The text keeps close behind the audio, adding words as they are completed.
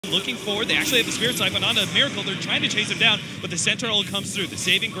looking forward. They actually have the Spirit Siphon onto Miracle. They're trying to chase him down, but the Sentinel comes through. The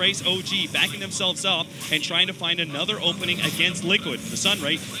Saving Grace OG backing themselves up and trying to find another opening against Liquid. The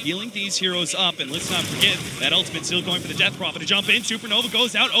Sunray healing these heroes up, and let's not forget that ultimate still going for the Death Prophet to jump in. Supernova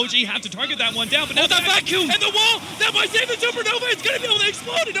goes out. OG have to target that one down, but now that vacuum and the wall that might save the Supernova. It's going to be able to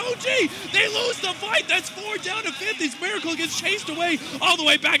explode, and OG, they lose the fight. That's 4 down to 5th. This Miracle gets chased away all the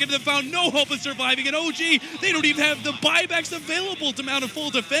way back into the fountain. No hope of surviving, and OG, they don't even have the buybacks available to mount a full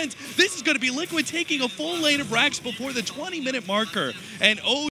defense. This is going to be Liquid taking a full lane of racks before the 20-minute marker, and OG